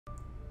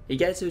Hey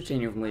guys, so it's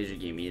Shane here from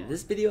LazerGamingDaMLG. In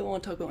this video I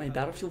want to talk about my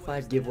Battlefield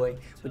 5 giveaway,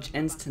 which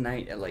ends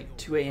tonight at like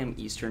 2 AM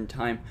Eastern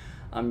time.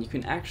 You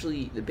can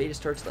actually, the beta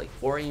starts at like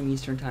 4 AM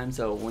Eastern time,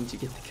 so once you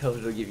get the code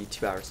it'll give you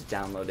 2 hours to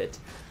download it.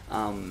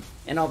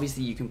 And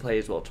obviously you can play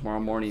as well tomorrow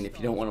morning if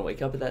you don't want to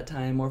wake up at that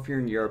time, or if you're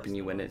in Europe and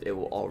you win it, it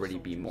will already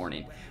be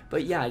morning.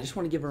 But yeah, I just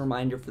want to give a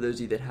reminder for those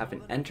of you that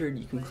haven't entered,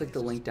 you can click the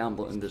link down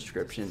below in the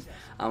description.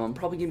 I'm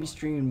probably going to be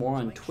streaming more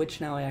on Twitch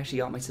now. I actually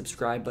got my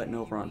subscribe button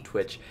over on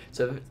Twitch,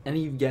 so if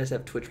any of you guys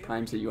have Twitch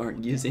Primes that you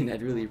aren't using,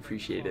 I'd really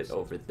appreciate it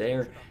over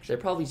there. So I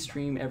probably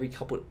stream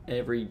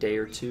every day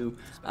or two,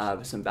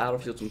 some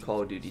Battlefield, some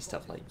Call of Duty,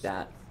 stuff like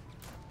that.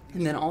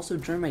 And then also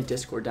join my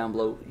Discord down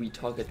below. We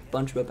talk a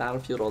bunch about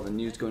Battlefield, all the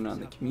news going on in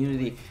the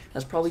community.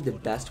 That's probably the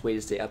best way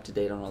to stay up to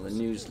date on all the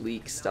news,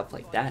 leaks, stuff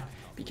like that,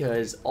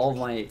 because all of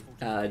my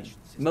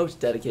most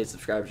dedicated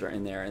subscribers are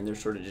in there, and they're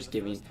sort of just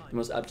giving the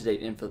most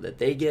up-to-date info that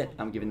they get.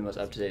 I'm giving the most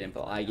up-to-date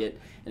info I get,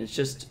 and it's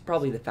just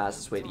probably the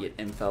fastest way to get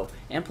info.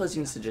 And plus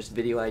you can suggest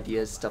video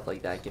ideas, stuff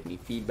like that, give me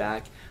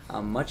feedback,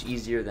 much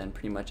easier than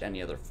pretty much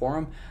any other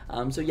forum.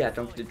 So yeah,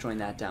 don't forget to join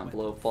that down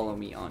below. Follow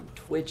me on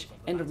Twitch,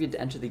 and don't forget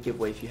to enter the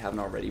giveaway if you haven't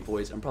already,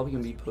 boys. I'm probably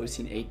going to be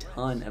posting a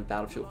ton of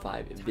Battlefield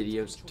 5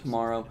 videos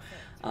tomorrow.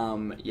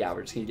 Yeah,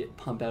 we're just going to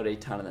pump out a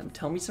ton of them.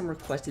 Tell me some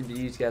requested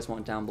videos you guys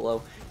want down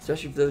below,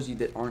 especially for those of you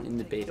that aren't in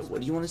the beta.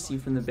 What do you want to see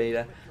from the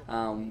beta?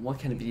 What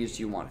kind of videos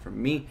do you want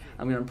from me?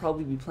 I'm going to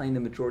probably be playing the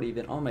majority of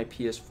it on my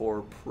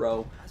PS4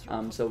 Pro,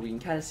 so we can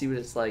kind of see what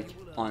it's like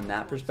on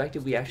that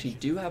perspective. We actually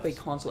do have a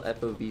console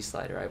FOV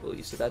slider, I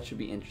believe, so that should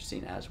be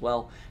interesting as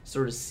well,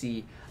 sort of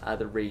see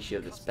the ratio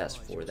that's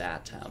best for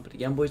that. But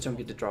again, boys, don't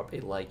forget to drop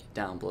a like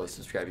down below,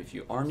 subscribe if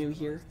you are new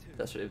here.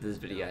 That's it for this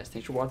video, guys.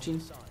 Thanks for watching,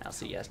 and I'll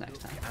see you guys next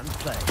time. And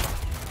play.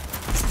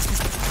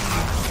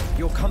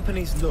 Your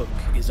company's look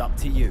is up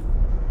to you.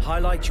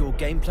 Highlight your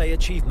gameplay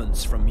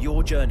achievements from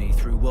your journey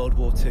through World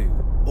War II,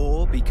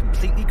 or be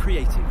completely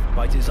creative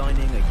by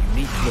designing a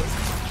unique look.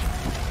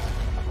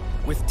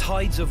 With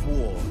Tides of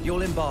War,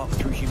 you'll embark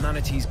through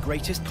humanity's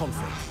greatest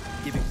conflict,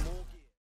 giving